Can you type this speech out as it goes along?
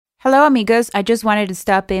Hello, amigos. I just wanted to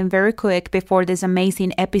stop in very quick before this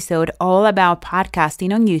amazing episode all about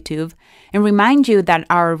podcasting on YouTube and remind you that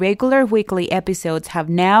our regular weekly episodes have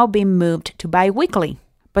now been moved to bi-weekly.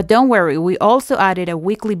 But don't worry, we also added a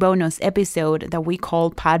weekly bonus episode that we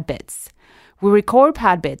call Pod Bits. We record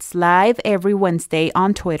Pod Bits live every Wednesday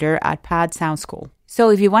on Twitter at Pod Sound School.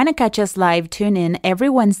 So if you want to catch us live, tune in every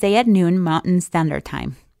Wednesday at noon Mountain Standard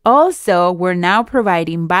Time. Also, we're now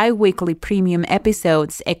providing bi-weekly premium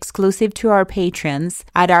episodes exclusive to our patrons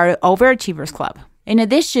at our Overachievers Club. In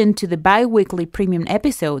addition to the bi-weekly premium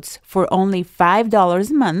episodes, for only $5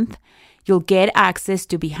 a month, you'll get access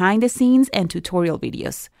to behind-the-scenes and tutorial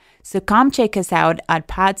videos. So come check us out at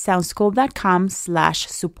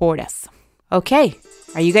podsoundschool.com/support us. Okay,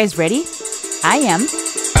 are you guys ready? I am.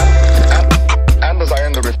 And as I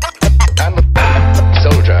am the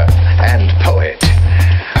soldier and poet.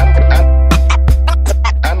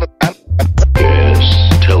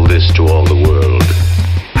 Tell this to all the world.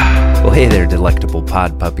 Well, hey there, delectable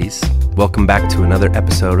pod puppies. Welcome back to another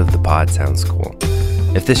episode of the Pod Sound School.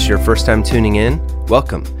 If this is your first time tuning in,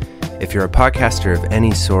 welcome. If you're a podcaster of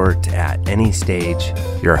any sort at any stage,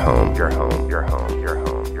 you're home. You're home. You're home. You're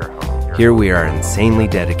home. You're home. Here we are insanely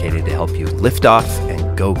dedicated to help you lift off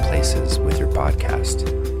and go places with your podcast.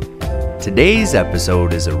 Today's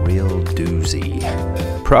episode is a real doozy.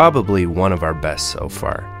 Probably one of our best so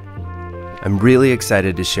far. I'm really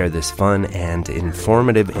excited to share this fun and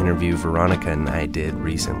informative interview Veronica and I did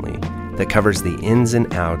recently that covers the ins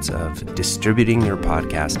and outs of distributing your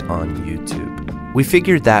podcast on YouTube. We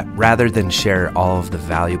figured that rather than share all of the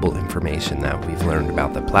valuable information that we've learned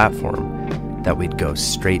about the platform, that we'd go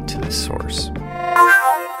straight to the source.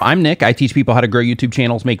 I'm Nick. I teach people how to grow YouTube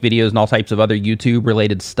channels, make videos, and all types of other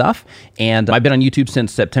YouTube-related stuff. And I've been on YouTube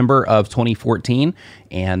since September of 2014.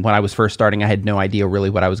 And when I was first starting, I had no idea really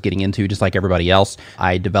what I was getting into, just like everybody else.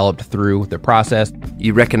 I developed through the process.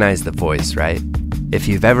 You recognize the voice, right? If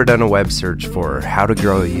you've ever done a web search for how to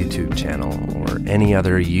grow a YouTube channel or any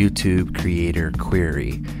other YouTube creator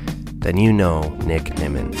query, then you know Nick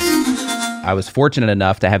Nimmin. I was fortunate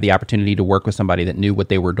enough to have the opportunity to work with somebody that knew what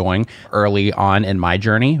they were doing early on in my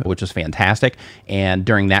journey, which was fantastic. And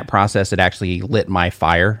during that process, it actually lit my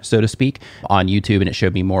fire, so to speak, on YouTube, and it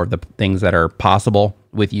showed me more of the things that are possible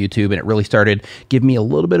with YouTube. And it really started giving me a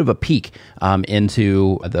little bit of a peek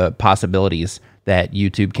into the possibilities that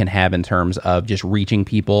YouTube can have in terms of just reaching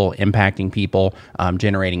people, impacting people,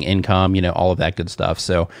 generating income, all of that good stuff.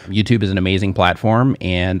 So YouTube is an amazing platform,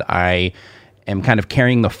 and I am kind of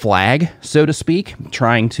carrying the flag, so to speak,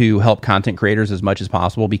 trying to help content creators as much as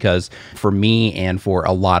possible, because for me and for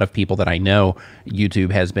a lot of people that I know,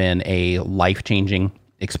 YouTube has been a life-changing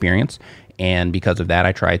experience. And because of that,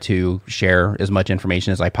 I try to share as much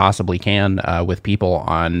information as I possibly can with people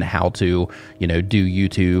on how to, do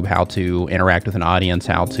YouTube, how to interact with an audience,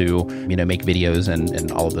 how to, make videos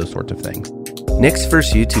and all of those sorts of things. Nick's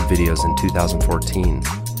first YouTube videos in 2014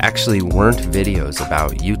 actually weren't videos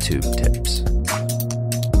about YouTube tips.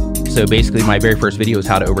 So basically, my very first video was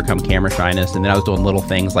how to overcome camera shyness, and then I was doing little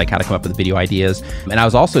things like how to come up with video ideas. And I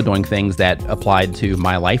was also doing things that applied to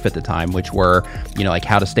my life at the time, which were, like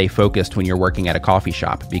how to stay focused when you're working at a coffee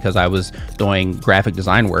shop, because I was doing graphic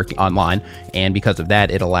design work online. And because of that,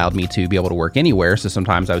 it allowed me to be able to work anywhere. So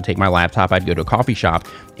sometimes I would take my laptop, I'd go to a coffee shop.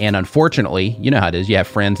 And unfortunately, you know how it is. You have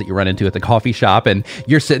friends that you run into at the coffee shop, and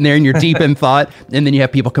you're sitting there and you're deep in thought. And then you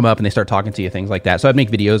have people come up and they start talking to you, things like that. So I'd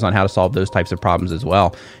make videos on how to solve those types of problems as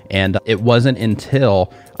well. And it wasn't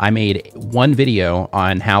until I made one video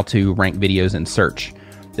on how to rank videos in search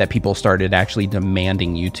that people started actually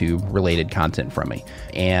demanding YouTube-related content from me.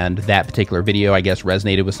 And that particular video, I guess,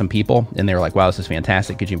 resonated with some people, and they were like, "Wow, this is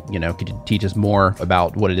fantastic. Could you teach us more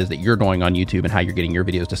about what it is that you're doing on YouTube and how you're getting your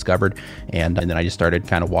videos discovered?" And then I just started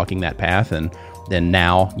kind of walking that path, and then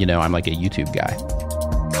now, I'm like a YouTube guy.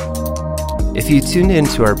 If you tuned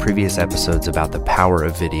into our previous episodes about the power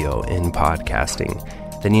of video in podcasting,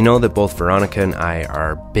 then you know that both Veronica and I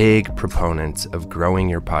are big proponents of growing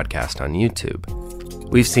your podcast on YouTube.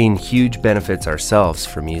 We've seen huge benefits ourselves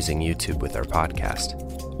from using YouTube with our podcast.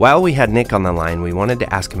 While we had Nick on the line, we wanted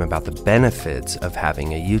to ask him about the benefits of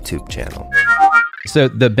having a YouTube channel. So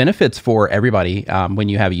the benefits for everybody when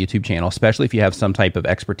you have a YouTube channel, especially if you have some type of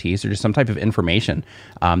expertise or just some type of information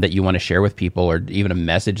that you want to share with people, or even a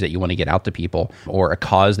message that you want to get out to people, or a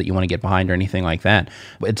cause that you want to get behind, or anything like that.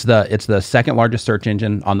 It's the second largest search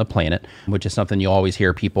engine on the planet, which is something you always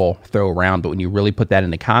hear people throw around. But when you really put that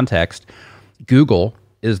into context, Google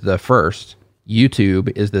is the first.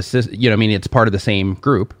 YouTube is it's part of the same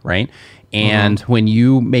group, right? And when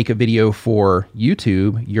you make a video for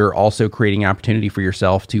YouTube, you're also creating an opportunity for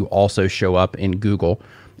yourself to also show up in Google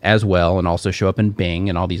as well, and also show up in Bing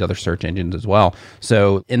and all these other search engines as well.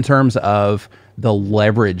 So in terms of the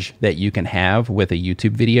leverage that you can have with a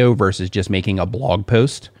YouTube video versus just making a blog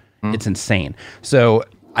post, it's insane. So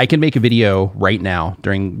I can make a video right now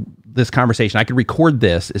during this conversation. I could record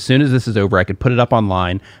this as soon as this is over. I could put it up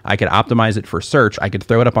online. I could optimize it for search. I could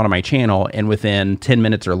throw it up on my channel, and within 10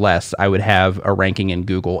 minutes or less, I would have a ranking in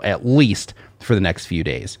Google at least for the next few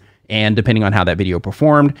days. And depending on how that video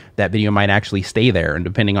performed, that video might actually stay there. And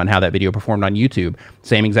depending on how that video performed on YouTube,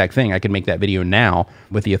 same exact thing. I could make that video now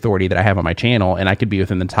with the authority that I have on my channel, and I could be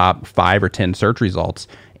within the top 5 or 10 search results.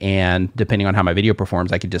 And depending on how my video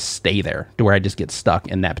performs, I could just stay there to where I just get stuck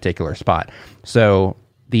in that particular spot. So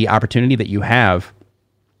the opportunity that you have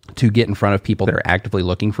to get in front of people that are actively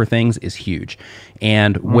looking for things is huge.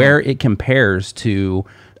 And where it compares to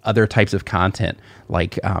other types of content,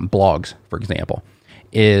 like blogs, for example,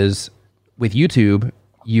 is with YouTube,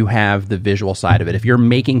 you have the visual side of it. If you're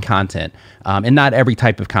making content, and not every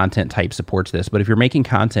type of content type supports this, but if you're making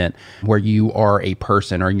content where you are a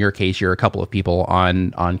person, or in your case, you're a couple of people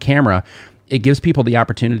on camera, it gives people the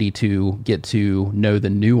opportunity to get to know the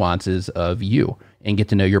nuances of you and get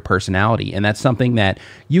to know your personality. And that's something that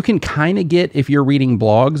you can kind of get if you're reading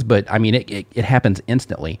blogs, but I mean, it happens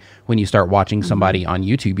instantly when you start watching somebody on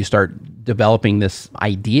YouTube. You start developing this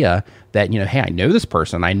idea that, hey, I know this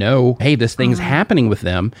person. I know, hey, this thing's happening with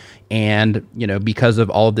them. And, because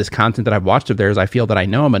of all of this content that I've watched of theirs, I feel that I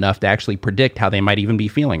know them enough to actually predict how they might even be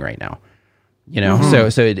feeling right now. So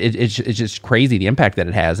it's just crazy the impact that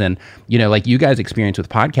it has. And, like you guys experience with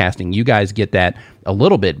podcasting, you guys get that a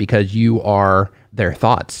little bit because you are their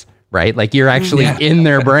thoughts, right? Like you're actually in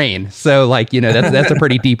their brain. So that's a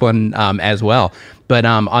pretty deep one as well. But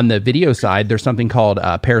on the video side, there's something called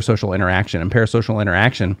parasocial interaction. And parasocial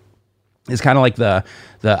interaction is kind of like the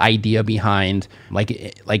idea behind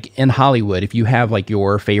like in Hollywood, if you have like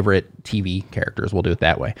your favorite TV characters, we'll do it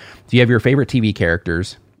that way. If you have your favorite TV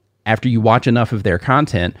characters, after you watch enough of their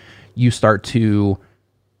content, you start to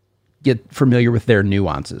get familiar with their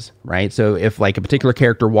nuances, right? So if like a particular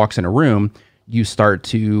character walks in a room, you start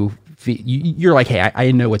to you're like, hey,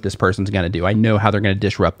 I know what this person's going to do. I know how they're going to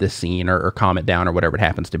disrupt this scene or calm it down or whatever it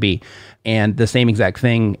happens to be. And the same exact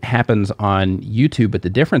thing happens on YouTube. But the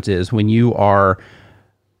difference is when you are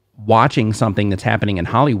watching something that's happening in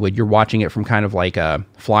Hollywood, you're watching it from kind of like a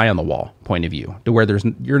fly on the wall point of view, to where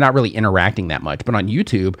you're not really interacting that much. But on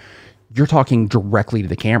YouTube, you're talking directly to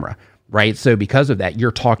the camera, right? So because of that,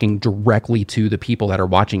 you're talking directly to the people that are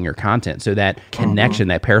watching your content. So that connection,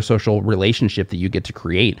 that parasocial relationship that you get to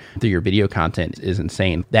create through your video content is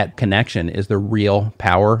insane. That connection is the real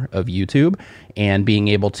power of YouTube, and being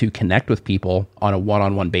able to connect with people on a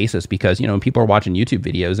one-on-one basis. Because, when people are watching YouTube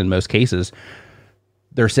videos, in most cases,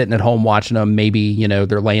 they're sitting at home watching them. Maybe,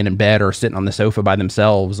 they're laying in bed or sitting on the sofa by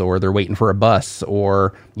themselves, or they're waiting for a bus,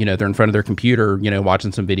 or, they're in front of their computer,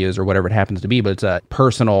 watching some videos or whatever it happens to be. But it's a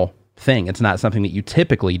personal thing. It's not something that you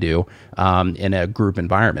typically do in a group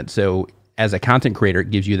environment. So as a content creator, it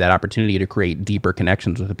gives you that opportunity to create deeper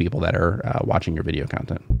connections with the people that are watching your video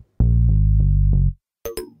content.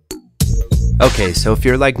 Okay, so if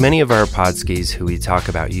you're like many of our podskis who we talk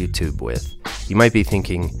about YouTube with, you might be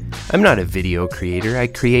thinking, I'm not a video creator, I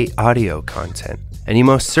create audio content. And you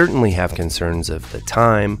most certainly have concerns of the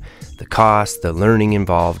time, the cost, the learning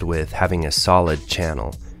involved with having a solid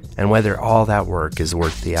channel, and whether all that work is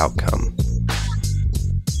worth the outcome.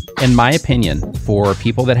 In my opinion, for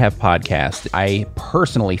people that have podcasts, I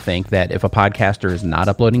personally think that if a podcaster is not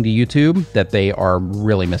uploading to YouTube, that they are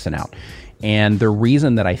really missing out. And the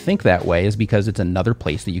reason that I think that way is because it's another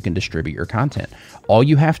place that you can distribute your content. All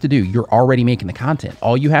you have to do, you're already making the content.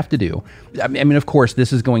 All you have to do, I mean, of course,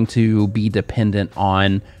 this is going to be dependent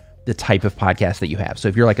on the type of podcast that you have. So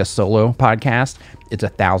if you're like a solo podcast, it's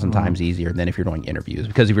 1,000 times easier than if you're doing interviews.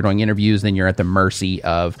 Because if you're doing interviews, then you're at the mercy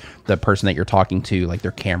of the person that you're talking to, like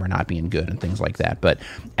their camera not being good and things like that. But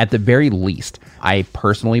at the very least, I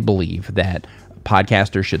personally believe that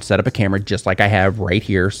podcasters should set up a camera just like I have right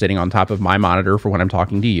here sitting on top of my monitor for when I'm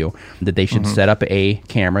talking to you, that they should set up a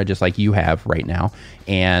camera just like you have right now,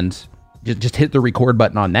 and just hit the record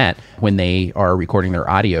button on that when they are recording their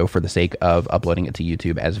audio for the sake of uploading it to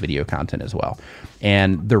YouTube as video content as well.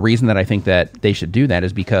 And the reason that I think that they should do that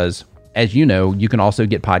is because, as you know, you can also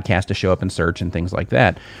get podcasts to show up in search and things like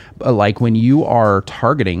that. But like when you are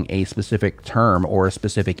targeting a specific term or a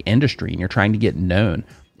specific industry and you're trying to get known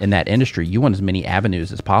in that industry, you want as many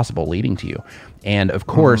avenues as possible leading to you. And of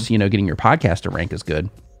course, getting your podcast to rank is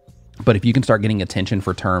good. But if you can start getting attention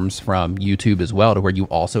for terms from YouTube as well, to where you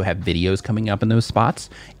also have videos coming up in those spots,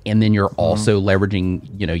 and then you're also leveraging,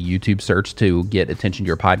 YouTube search to get attention to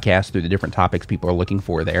your podcast through the different topics people are looking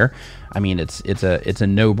for there. I mean, it's a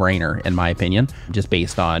no-brainer in my opinion, just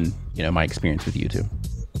based on, my experience with YouTube.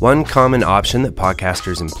 One common option that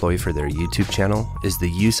podcasters employ for their YouTube channel is the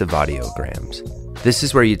use of audiograms. This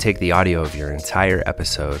is where you take the audio of your entire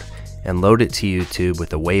episode and load it to YouTube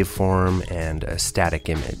with a waveform and a static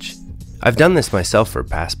image. I've done this myself for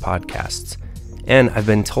past podcasts, and I've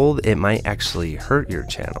been told it might actually hurt your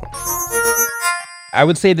channel. I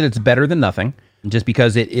would say that it's better than nothing, just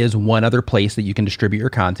because it is one other place that you can distribute your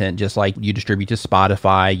content, just like you distribute to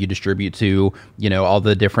Spotify, you distribute to, all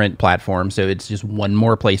the different platforms. So it's just one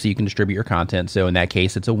more place that you can distribute your content. So in that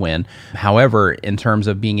case, it's a win. However, in terms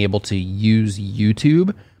of being able to use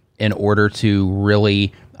YouTube in order to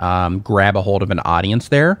really grab a hold of an audience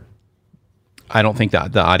there, I don't think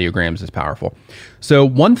that the audiograms is powerful. So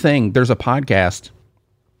one thing, there's a podcast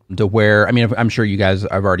to where, I'm sure you guys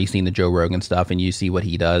have already seen the Joe Rogan stuff and you see what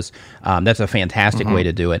he does. That's a fantastic way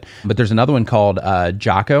to do it. But there's another one called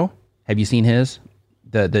Jocko. Have you seen his?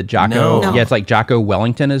 The Jocko? No. Yeah, it's like Jocko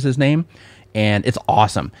Wellington is his name. And it's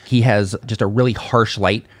awesome. He has just a really harsh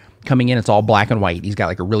light coming in. It's all black and white. He's got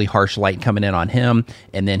like a really harsh light coming in on him,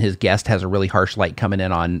 and then his guest has a really harsh light coming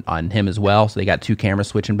in on him as well. So they got two cameras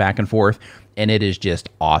switching back and forth, and it is just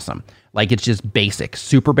awesome. Like, it's just basic,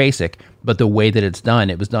 super basic, but the way that it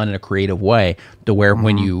was done in a creative way to where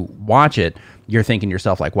when you watch it, you're thinking to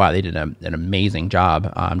yourself like, wow, they did an amazing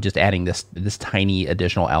job just adding this tiny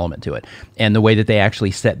additional element to it. And the way that they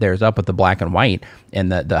actually set theirs up with the black and white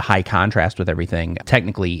and the high contrast with everything,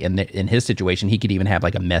 technically in his situation, he could even have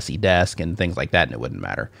like a messy desk and things like that, and it wouldn't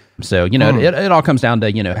matter. So, it all comes down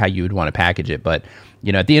to, how you would want to package it. But,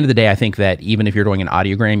 at the end of the day, I think that even if you're doing an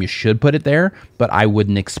audiogram, you should put it there, but I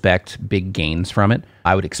wouldn't expect big gains from it.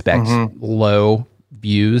 I would expect low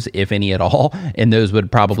views, if any at all, and those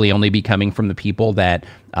would probably only be coming from the people that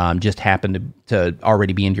just happen to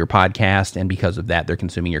already be into your podcast, and because of that, they're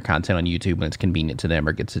consuming your content on YouTube when it's convenient to them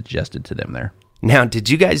or gets suggested to them there. Now, did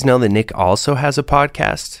you guys know that Nick also has a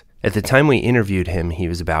podcast? At the time we interviewed him, he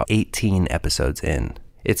was about 18 episodes in.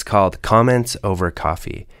 It's called Comments Over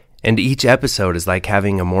Coffee, and each episode is like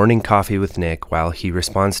having a morning coffee with Nick while he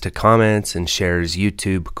responds to comments and shares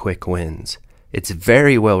YouTube quick wins. It's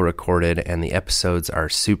very well recorded, and the episodes are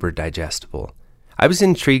super digestible. I was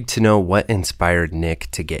intrigued to know what inspired Nick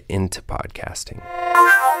to get into podcasting.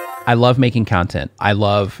 I love making content. I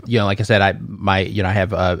love, like I said, I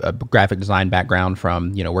have a graphic design background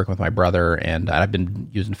from, working with my brother, and I've been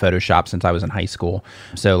using Photoshop since I was in high school.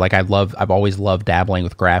 So like I've always loved dabbling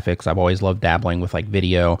with graphics. I've always loved dabbling with like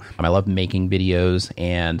video. I love making videos,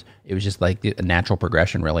 and it was just like a natural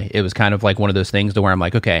progression, really. It was kind of like one of those things to where I'm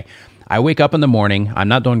like, okay, I wake up in the morning, I'm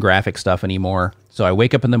not doing graphic stuff anymore. So I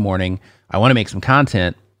wake up in the morning, I want to make some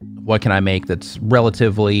content. What can I make that's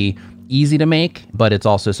relatively easy to make, but it's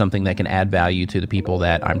also something that can add value to the people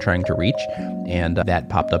that I'm trying to reach, and that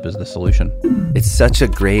popped up as the solution. It's such a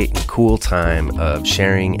great and cool time of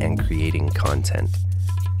sharing and creating content.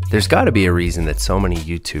 There's got to be a reason that so many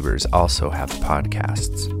YouTubers also have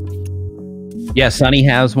podcasts. Yeah, Sonny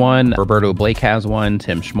has one, Roberto Blake has one,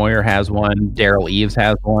 Tim Schmoyer has one, Daryl Eves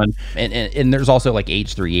has one, and there's also like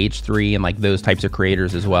H3H3 and like those types of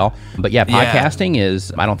creators as well. But yeah, podcasting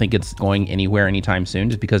is, I don't think it's going anywhere anytime soon,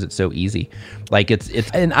 just because it's so easy. Like it's,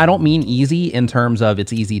 and I don't mean easy in terms of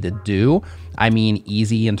it's easy to do. I mean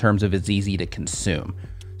easy in terms of it's easy to consume.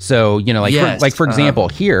 So, for example,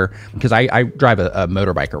 here, because I drive a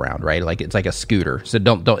motorbike around, right? Like it's like a scooter. So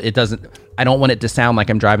I don't want it to sound like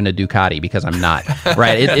I'm driving a Ducati, because I'm not,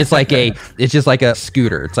 right? It's just like a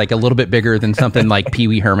scooter. It's like a little bit bigger than something like Pee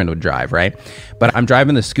Wee Herman would drive, right? But I'm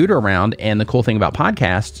driving the scooter around, and the cool thing about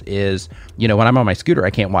podcasts is, when I'm on my scooter, I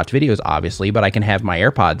can't watch videos, obviously, but I can have my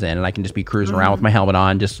AirPods in, and I can just be cruising around with my helmet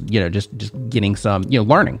on, just getting some,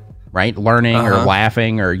 learning. Right? Learning or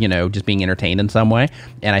laughing or, just being entertained in some way.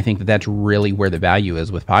 And I think that that's really where the value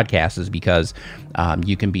is with podcasts, is because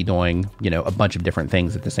you can be doing, a bunch of different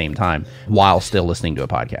things at the same time while still listening to a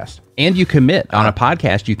podcast. And you commit. On a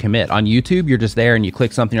podcast, you commit. On YouTube, you're just there and you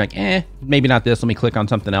click something, you're like, maybe not this, let me click on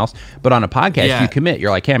something else. But on a podcast, you commit. You're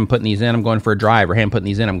like, hey, I'm putting these in, I'm going for a drive, or hey, I'm putting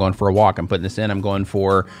these in, I'm going for a walk, I'm putting this in, I'm going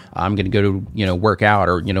to go to, work out,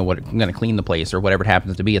 or, what, I'm going to clean the place, or whatever it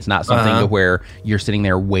happens to be. It's not something to where you're sitting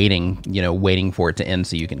there waiting for it to end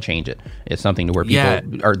so you can change it. It's something to where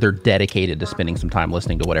people they're dedicated to spending some time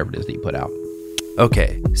listening to whatever it is that you put out.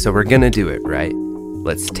 Okay, so we're going to do it, right?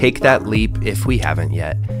 Let's take that leap if we haven't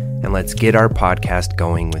yet, and let's get our podcast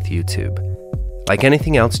going with YouTube. Like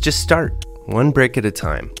anything else, just start one brick at a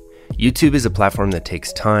time. YouTube is a platform that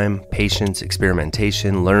takes time, patience,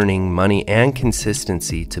 experimentation, learning, money, and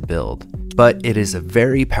consistency to build. But it is a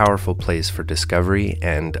very powerful place for discovery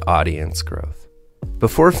and audience growth.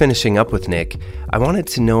 Before finishing up with Nick, I wanted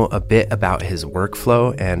to know a bit about his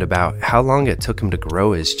workflow and about how long it took him to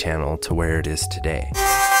grow his channel to where it is today.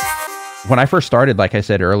 When I first started, like I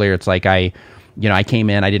said earlier, it's like I came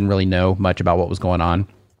in, I didn't really know much about what was going on.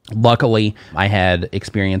 Luckily, I had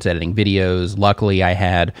experience editing videos. Luckily,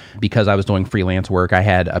 because I was doing freelance work, I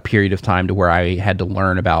had a period of time to where I had to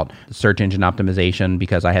learn about search engine optimization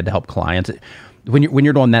because I had to help clients. When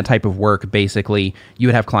you're doing that type of work, basically, you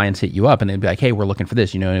would have clients hit you up and they'd be like, hey, we're looking for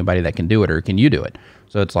this. You know anybody that can do it, or can you do it?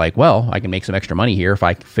 So it's like, well, I can make some extra money here if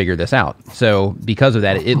I figure this out. So because of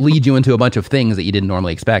that, it leads you into a bunch of things that you didn't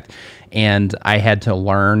normally expect. And I had to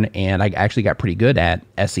learn, and I actually got pretty good at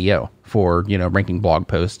SEO for, ranking blog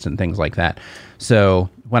posts and things like that. So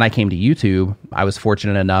when I came to YouTube, I was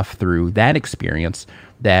fortunate enough through that experience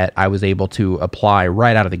that I was able to apply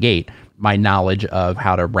right out of the gate my knowledge of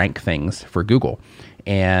how to rank things for Google.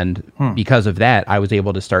 And because of that, I was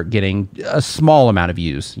able to start getting a small amount of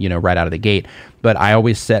views, right out of the gate. But I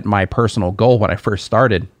always set my personal goal when I first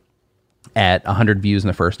started at 100 views in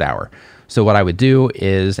the first hour. So what I would do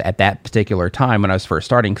is at that particular time when I was first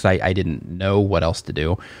starting, because I didn't know what else to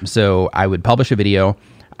do. So I would publish a video,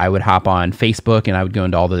 I would hop on Facebook, and I would go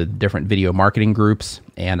into all the different video marketing groups,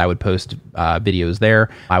 and I would post videos there.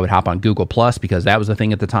 I would hop on Google Plus because that was a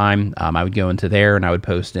thing at the time. I would go into there and I would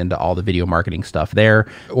post into all the video marketing stuff there,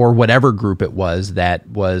 or whatever group it was that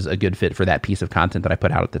was a good fit for that piece of content that I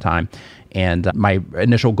put out at the time. And my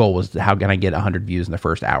initial goal was, how can I get 100 views in the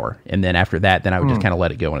first hour? And then after that, then I would just kind of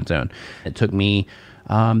let it go on its own. It took me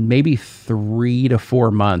maybe 3 to 4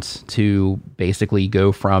 months to basically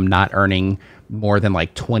go from not earning more than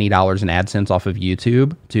like $20 in AdSense off of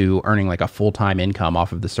YouTube to earning like a full-time income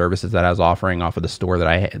off of the services that I was offering, off of the store that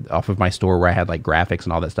I had, off of my store where I had like graphics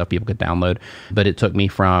and all that stuff people could download. But it took me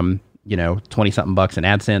from 20 something bucks in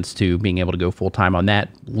AdSense to being able to go full time on that,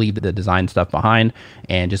 leave the design stuff behind,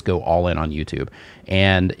 and just go all in on YouTube.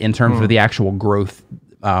 And in terms of the actual growth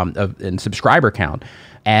in subscriber count,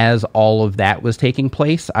 as all of that was taking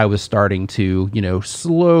place, I was starting to,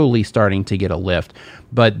 slowly starting to get a lift.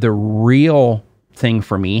 But the real thing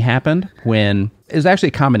for me happened when it was actually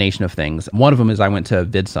a combination of things. One of them is I went to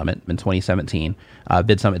VidSummit in 2017.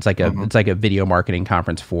 VidSummit, it's like a video marketing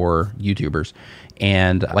conference for YouTubers.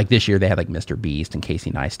 And like this year they had like Mr. Beast and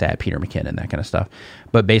Casey Neistat, Peter McKinnon, that kind of stuff.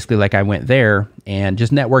 But basically like I went there and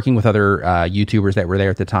just networking with other YouTubers that were there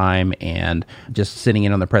at the time and just sitting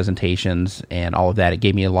in on the presentations and all of that. It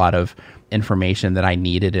gave me a lot of information that I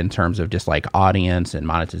needed in terms of just like audience and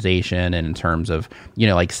monetization, and in terms of,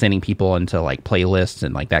 like sending people into like playlists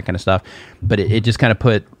and like that kind of stuff. But it just kind of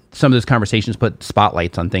put some of those conversations, put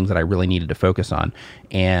spotlights on things that I really needed to focus on.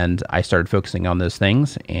 And I started focusing on those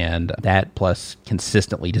things, and that plus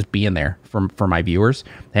consistently just being there for my viewers.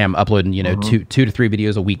 Hey, I'm uploading, two to three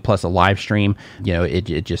videos a week plus a live stream.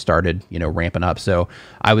 It just started, ramping up. So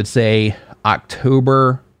I would say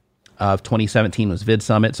October of 2017 was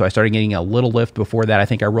VidSummit. So I started getting a little lift before that. I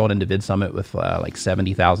think I rolled into VidSummit with like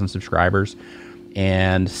 70,000 subscribers.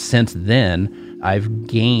 And since then, I've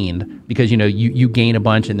gained, because, you gain a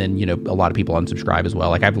bunch and then, a lot of people unsubscribe as well.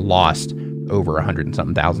 Like I've lost over 100 and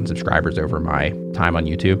something thousand subscribers over my time on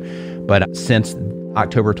YouTube. But since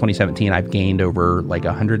October 2017, I've gained over like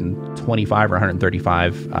 125 or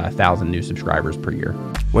 135,000 new subscribers per year.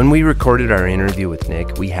 When we recorded our interview with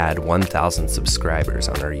Nick, we had 1,000 subscribers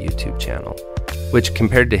on our YouTube channel, which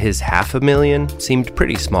compared to his 500,000 seemed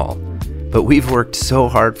pretty small. But we've worked so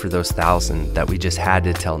hard for those 1,000 that we just had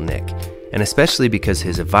to tell Nick, and especially because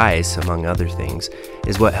his advice, among other things,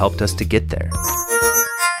 is what helped us to get there.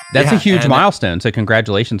 That's a huge milestone. So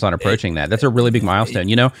congratulations on approaching that. That's a really big milestone.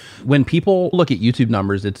 When people look at YouTube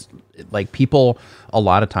numbers, it's like people a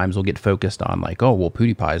lot of times will get focused on like, oh, well,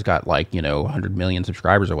 PewDiePie's got like, 100 million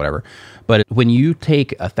subscribers or whatever. But when you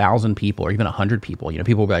take 1,000 people or even 100 people,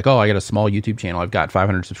 people will be like, oh, I got a small YouTube channel, I've got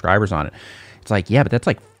 500 subscribers on it. It's like, yeah, but that's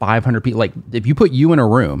like 500 people. Like if you put you in a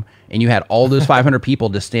room and you had all those 500 people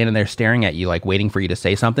just standing there staring at you, like waiting for you to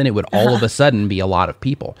say something, it would all of a sudden be a lot of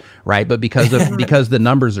people, right? But because the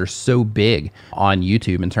numbers are so big on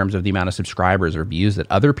YouTube in terms of the amount of subscribers or views that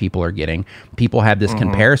other people are getting, people have this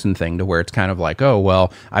comparison thing to where it's kind of like, oh,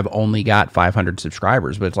 well, I've only got 500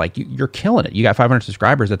 subscribers, but it's like, you're killing it. You got 500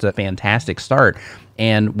 subscribers. That's a fantastic start.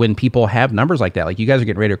 And when people have numbers like that, like you guys are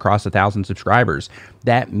getting ready to cross 1,000 subscribers,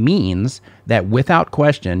 that means that without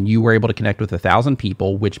question, you were able to connect with 1,000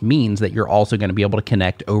 people, which means that you're also going to be able to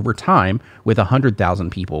connect over time with 100,000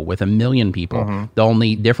 people, with 1 million people. The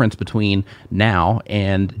only difference between now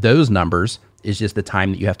and those numbers is just the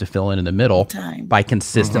time that you have to fill in the middle by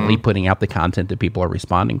consistently putting out the content that people are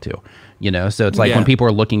responding to. So it's like when people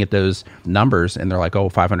are looking at those numbers and they're like, oh,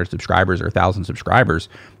 500 subscribers or 1,000 subscribers,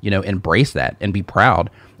 embrace that and be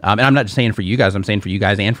proud. And I'm not just saying for you guys, I'm saying for you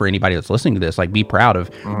guys and for anybody that's listening to this, like be proud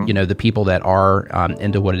of, the people that are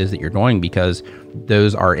into what it is that you're doing, because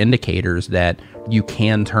those are indicators that you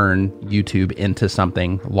can turn YouTube into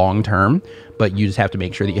something long-term, but you just have to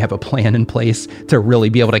make sure that you have a plan in place to really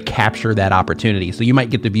be able to capture that opportunity. So you might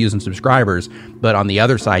get the views and subscribers, but on the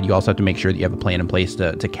other side, you also have to make sure that you have a plan in place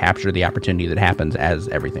to capture the opportunity that happens as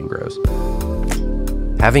everything grows.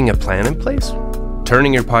 Having a plan in place?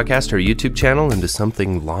 Turning your podcast or YouTube channel into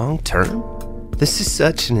something long-term? This is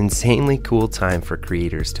such an insanely cool time for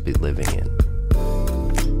creators to be living in.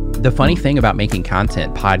 The funny thing about making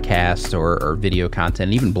content, podcasts or video content,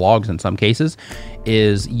 and even blogs in some cases,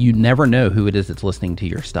 is you never know who it is that's listening to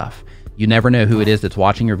your stuff. You never know who it is that's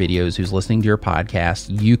watching your videos, who's listening to your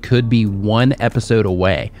podcast. You could be one episode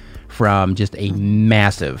away from just a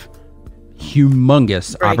massive,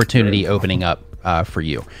 humongous opportunity opening up for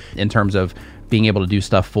you in terms of being able to do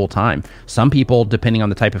stuff full time. Some people, depending on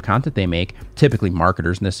the type of content they make, typically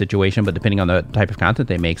marketers in this situation, but depending on the type of content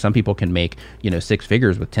they make, some people can make, 6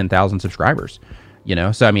 figures with 10,000 subscribers.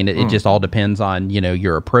 So I mean, it just all depends on,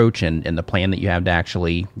 your approach and the plan that you have to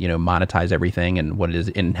actually, monetize everything and what it is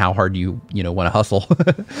and how hard you want to hustle.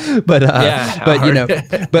 But at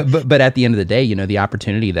the end of the day, the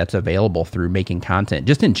opportunity that's available through making content,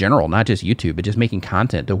 just in general, not just YouTube, but just making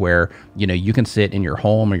content to where, you can sit in your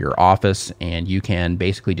home or your office and you can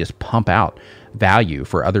basically just pump out value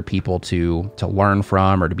for other people to learn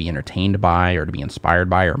from, or to be entertained by, or to be inspired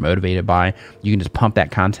by, or motivated by. You can just pump that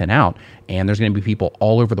content out, and there's going to be people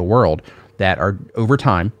all over the world that are, over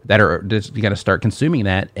time, that are just going to start consuming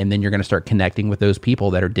that, and then you're going to start connecting with those people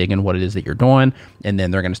that are digging what it is that you're doing, and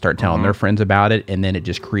then they're going to start telling their friends about it, and then it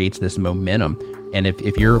just creates this momentum. And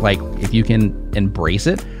if you can embrace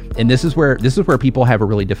it, and this is where people have a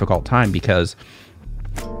really difficult time, because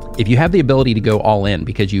if you have the ability to go all in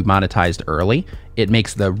because you monetized early, it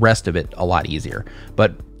makes the rest of it a lot easier.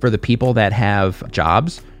 But for the people that have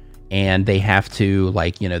jobs and they have to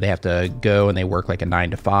they have to go and they work like a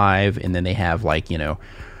 9 to 5, and then they have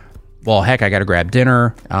well, heck, I got to grab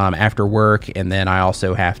dinner after work, and then I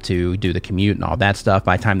also have to do the commute and all that stuff.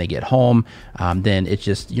 By the time they get home, then it's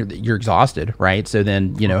just you're exhausted, right? So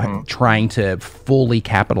then trying to fully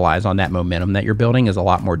capitalize on that momentum that you're building is a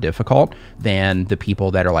lot more difficult than the people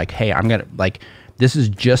that are like, hey, I'm gonna this is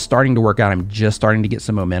just starting to work out. I'm just starting to get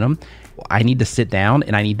some momentum. I need to sit down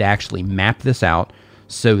and I need to actually map this out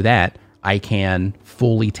so that I can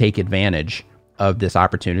fully take advantage of this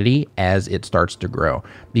opportunity as it starts to grow,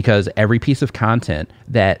 because every piece of content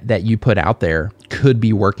that you put out there could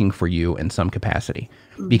be working for you in some capacity,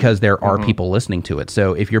 because there are people listening to it.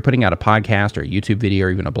 So if you're putting out a podcast or a YouTube video or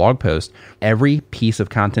even a blog post, every piece of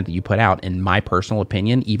content that you put out, in my personal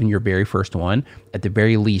opinion, even your very first one, at the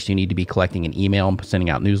very least, you need to be collecting an email and sending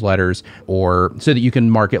out newsletters, or so that you can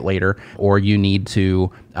market later, or you need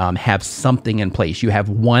to have something in place. You have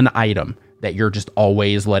one item that you're just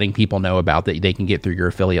always letting people know about that they can get through your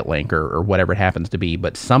affiliate link or whatever it happens to be,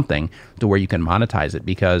 but something to where you can monetize it.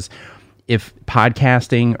 Because if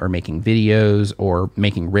podcasting or making videos or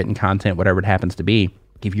making written content, whatever it happens to be,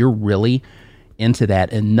 if you're really into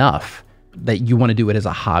that enough that you want to do it as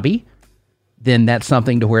a hobby, then that's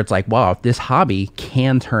something to where it's like, wow, if this hobby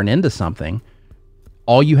can turn into something,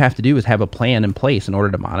 all you have to do is have a plan in place in order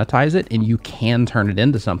to monetize it, and you can turn it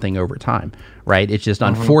into something over time, right? It's just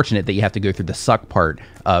unfortunate that you have to go through the suck part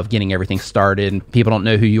of getting everything started, and people don't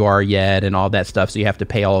know who you are yet and all that stuff, so you have to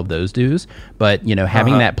pay all of those dues. But,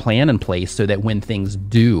 having that plan in place so that when things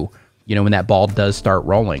do, when that ball does start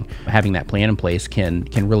rolling, having that plan in place can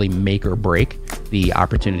really make or break the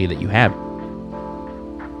opportunity that you have.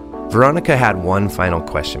 Veronica had one final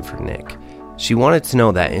question for Nick. She wanted to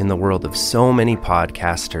know that in the world of so many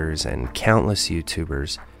podcasters and countless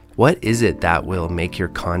YouTubers, what is it that will make your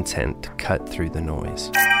content cut through the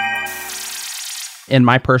noise? In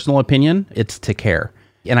my personal opinion, it's to care.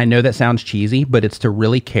 And I know that sounds cheesy, but it's to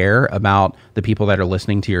really care about the people that are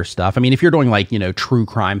listening to your stuff. I mean, if you're doing like, true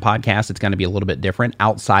crime podcasts, it's going to be a little bit different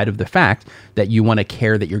outside of the fact that you want to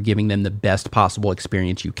care that you're giving them the best possible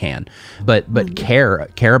experience you can. But care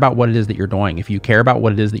about what it is that you're doing. If you care about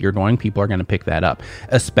what it is that you're doing, people are going to pick that up,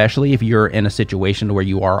 especially if you're in a situation where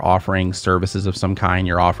you are offering services of some kind,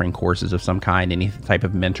 you're offering courses of some kind, any type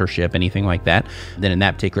of mentorship, anything like that. Then in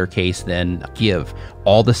that particular case, then give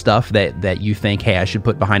all the stuff that you think, hey, I should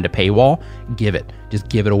put behind a paywall, give it. Just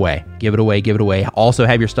give it away. Give it away. Give it away. Also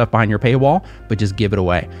have your stuff behind your paywall, but just give it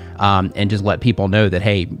away. And just let people know that,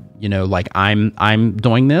 hey, like I'm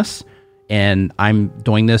doing this, and I'm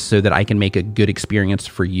doing this so that I can make a good experience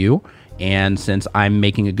for you. And since I'm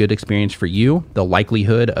making a good experience for you, the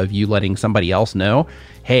likelihood of you letting somebody else know,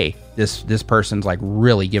 hey, this person's like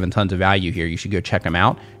really giving tons of value here, you should go check them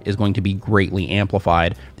out, is going to be greatly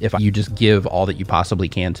amplified if you just give all that you possibly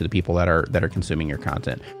can to the people that are consuming your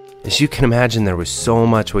content. As you can imagine, there was so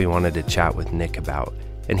much we wanted to chat with Nick about,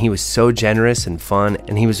 and he was so generous and fun,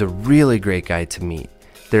 and he was a really great guy to meet.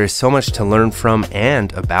 There is so much to learn from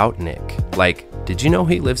and about Nick. Like, did you know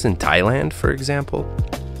he lives in Thailand, for example?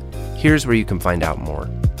 Here's where you can find out more.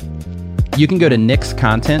 You can go to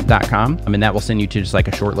nixcontent.com. I mean, that will send you to just like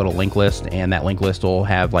a short little link list, and that link list will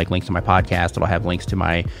have like links to my podcast. It'll have links to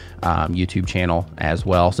my YouTube channel as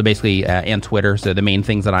well. So basically, and Twitter. So the main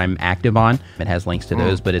things that I'm active on, it has links to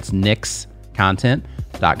those, but it's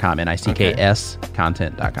nixcontent.com, N-I-C-K-S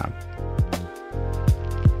content.com.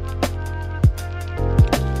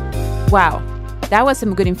 Wow, that was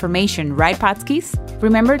some good information, right, Potskis?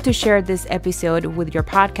 Remember to share this episode with your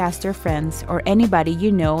podcaster friends or anybody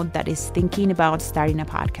you know that is thinking about starting a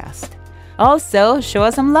podcast. Also, show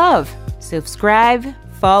us some love. Subscribe,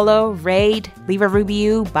 follow, rate, leave a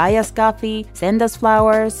review, buy us coffee, send us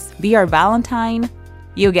flowers, be our Valentine.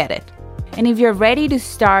 You get it. And if you're ready to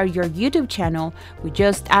start your YouTube channel, we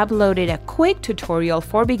just uploaded a quick tutorial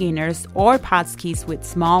for beginners or Potskis with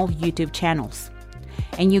small YouTube channels.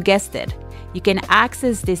 And you guessed it. You can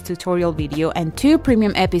access this tutorial video and 2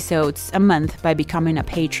 premium episodes a month by becoming a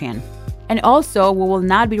Patreon. And also, we will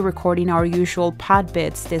not be recording our usual pod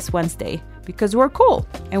bits this Wednesday because we're cool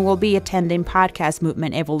and we'll be attending Podcast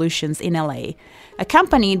Movement Evolutions in LA,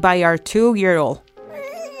 accompanied by our 2-year-old.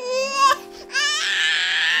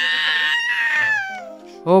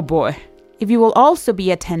 Oh boy. If you will also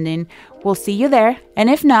be attending, we'll see you there, and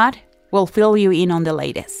if not, we'll fill you in on the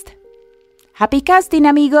latest. Happy casting,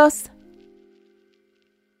 amigos!